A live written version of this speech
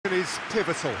and is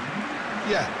pivotal.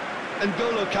 Yeah, and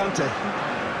N'Golo Kante.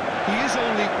 He is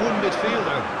only one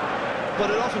midfielder, but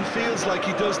it often feels like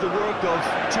he does the work of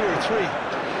two or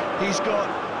three. He's got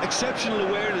exceptional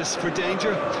awareness for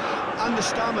danger and the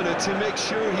stamina to make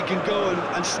sure he can go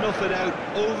and snuff it out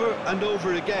over and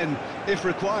over again if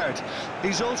required.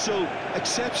 He's also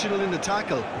exceptional in the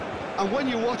tackle, and when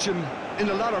you watch him in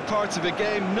the latter parts of a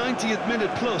game, 90th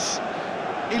minute plus,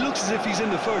 he looks as if he's in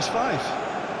the first five.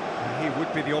 He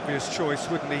would be the obvious choice,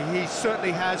 wouldn't he? He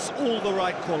certainly has all the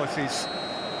right qualities.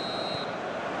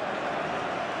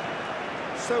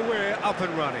 So we're up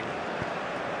and running.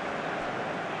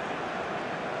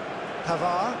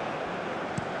 Pavard.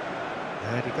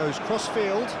 And he goes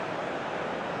cross-field.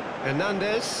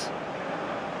 Hernandez.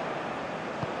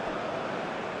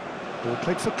 Ball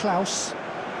played for Klaus.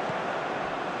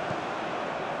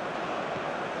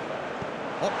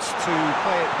 Opts to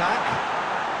play it back.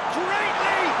 Great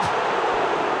leap!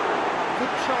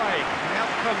 Good try. The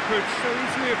outcome could so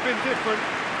easily have been different.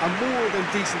 A more than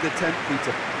decent attempt,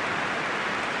 Peter.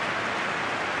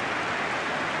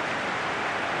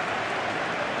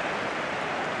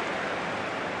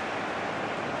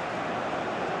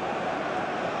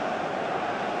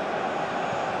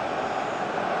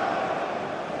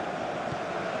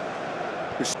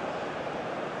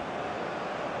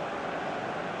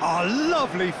 Oh,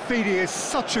 lovely feed, he is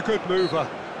such a good mover.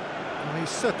 Well, he's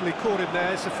certainly caught him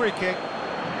there, it's a free kick.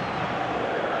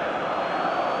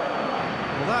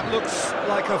 Well, that looks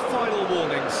like a final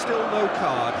warning, still no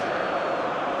card.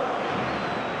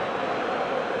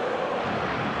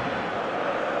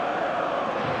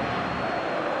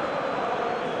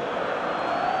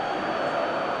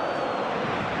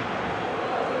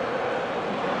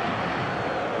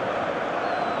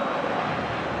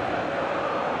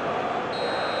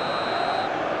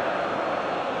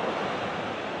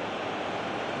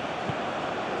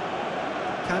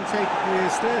 Kante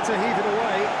is there to heave it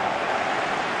away.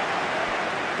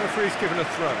 Referee's given a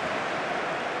throw.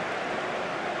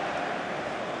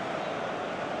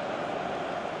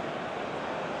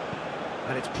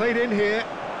 And it's played in here.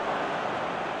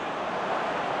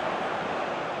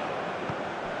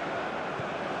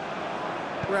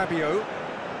 Rabiot.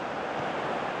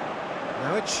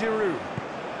 Now it's Giroud.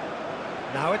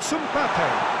 Now it's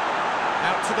Mbappe.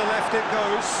 Out to the left it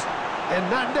goes.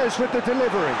 Hernandez with the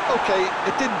delivery. Okay,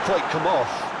 it didn't quite come off.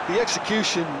 The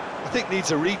execution, I think,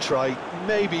 needs a retry,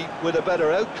 maybe with a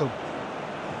better outcome.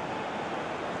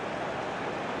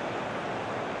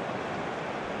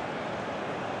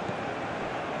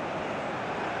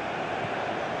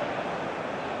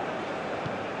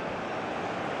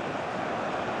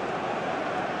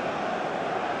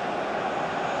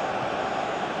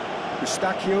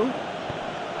 Eustachio.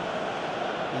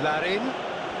 Larin.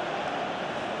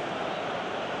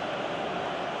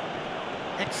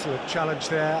 Excellent challenge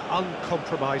there,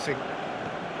 uncompromising.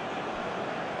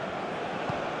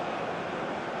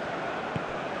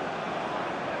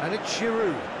 And it's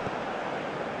Giroud.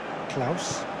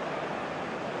 Klaus.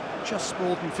 Just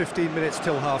more than 15 minutes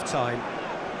till half-time.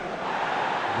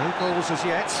 No goals as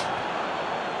yet.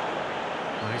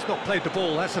 Well, he's not played the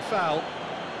ball, that's a foul.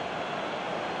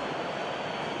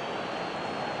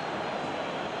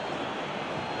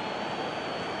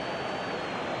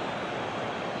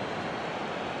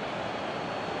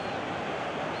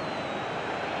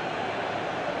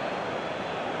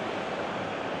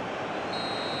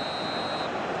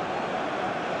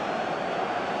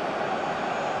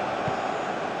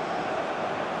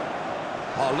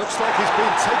 Oh, looks like he's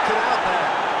been taken out there.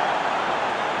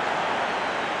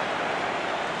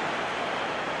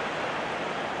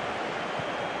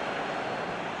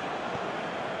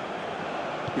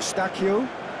 Eustachio.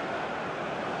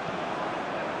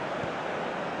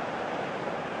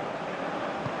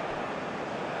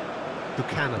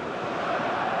 Buchanan.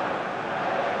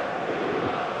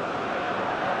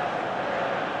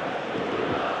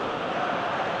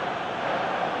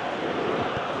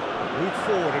 Move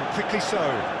forward and quickly so.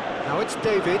 Now it's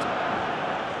David.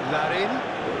 Larin.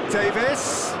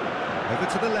 Davis. Over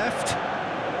to the left.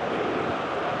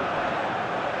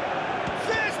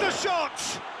 There's the shot!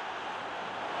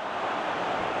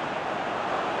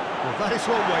 Well, that is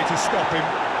one way to stop him.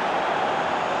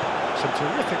 Some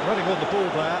terrific running on the ball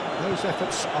there. Those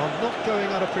efforts are not going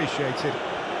unappreciated.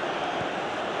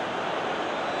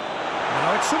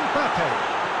 Now it's Mbappe.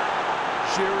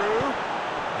 Giroud.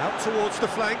 Out towards the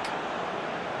flank.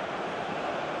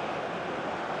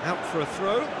 Out for a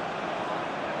throw.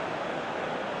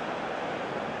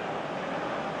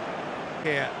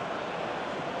 Here.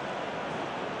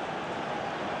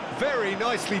 Very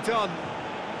nicely done.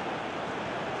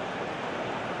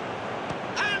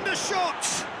 And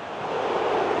shot!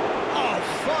 Oh,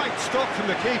 fine stop from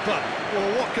the keeper.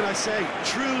 Well, what can I say?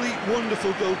 Truly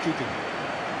wonderful goalkeeping.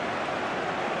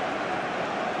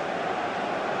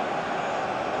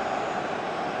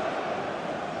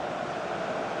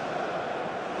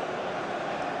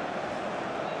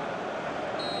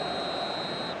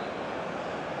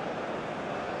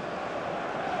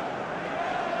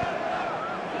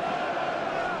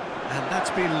 And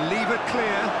that's been levered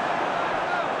clear.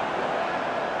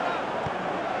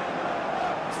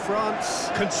 France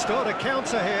can start a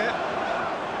counter here.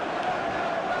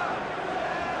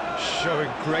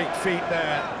 Showing great feet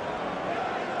there.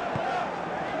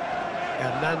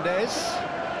 Hernandez.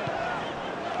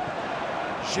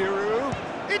 Giroud.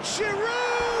 It's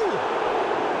Giroud!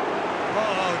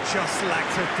 Oh, just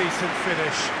lacked a decent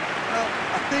finish. Well,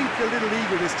 I think a little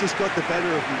eagerness just got the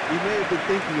better of him. He may have been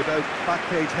thinking about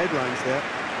back-page headlines there.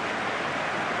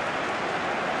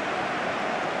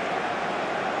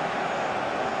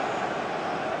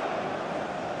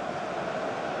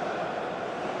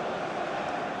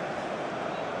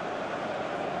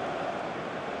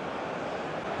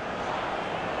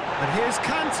 And here's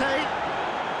Kante.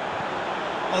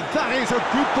 Oh, that is a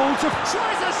good ball to...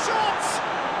 Tries a shot!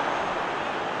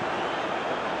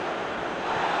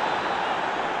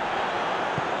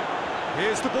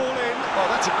 Here's the ball in. Oh,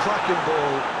 that's a cracking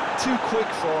ball. Too quick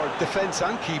for defence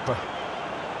and keeper.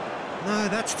 No,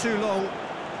 that's too long.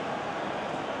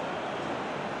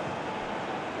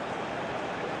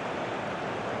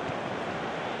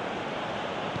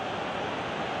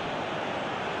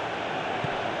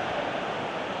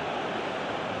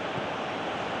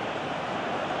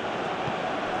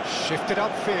 Shifted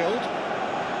upfield.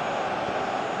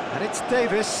 And it's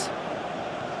Davis.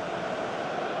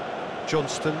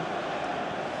 Johnston.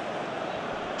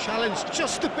 Challenged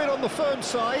just a bit on the firm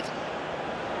side.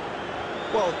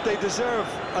 Well, they deserve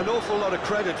an awful lot of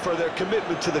credit for their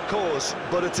commitment to the cause,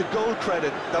 but it's a goal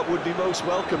credit that would be most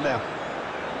welcome now.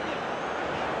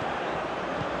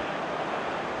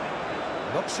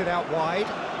 Knocks it out wide.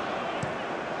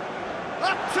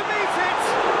 Up to meet it!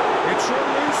 It's run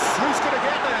loose. Who's going to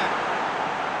get there?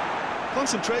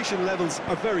 Concentration levels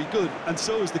are very good, and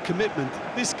so is the commitment.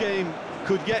 This game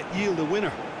could yet yield a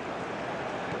winner.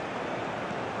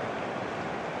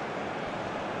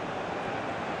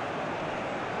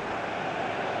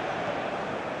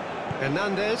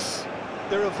 Hernandez.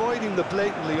 They're avoiding the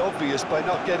blatantly obvious by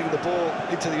not getting the ball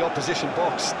into the opposition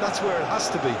box. That's where it has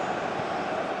to be.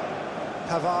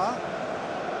 Pavard.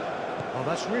 Oh,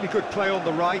 that's really good play on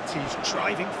the right. He's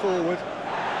driving forward.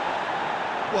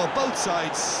 Well, both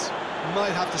sides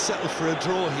might have to settle for a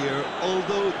draw here,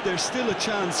 although there's still a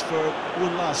chance for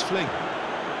one last fling.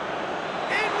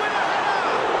 In with a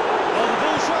header! Oh, the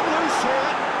ball's run loose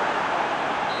here.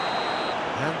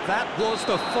 And that was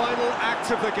the final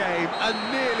act of the game, a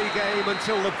nearly game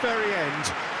until the very end.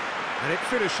 And it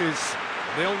finishes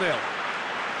 0-0.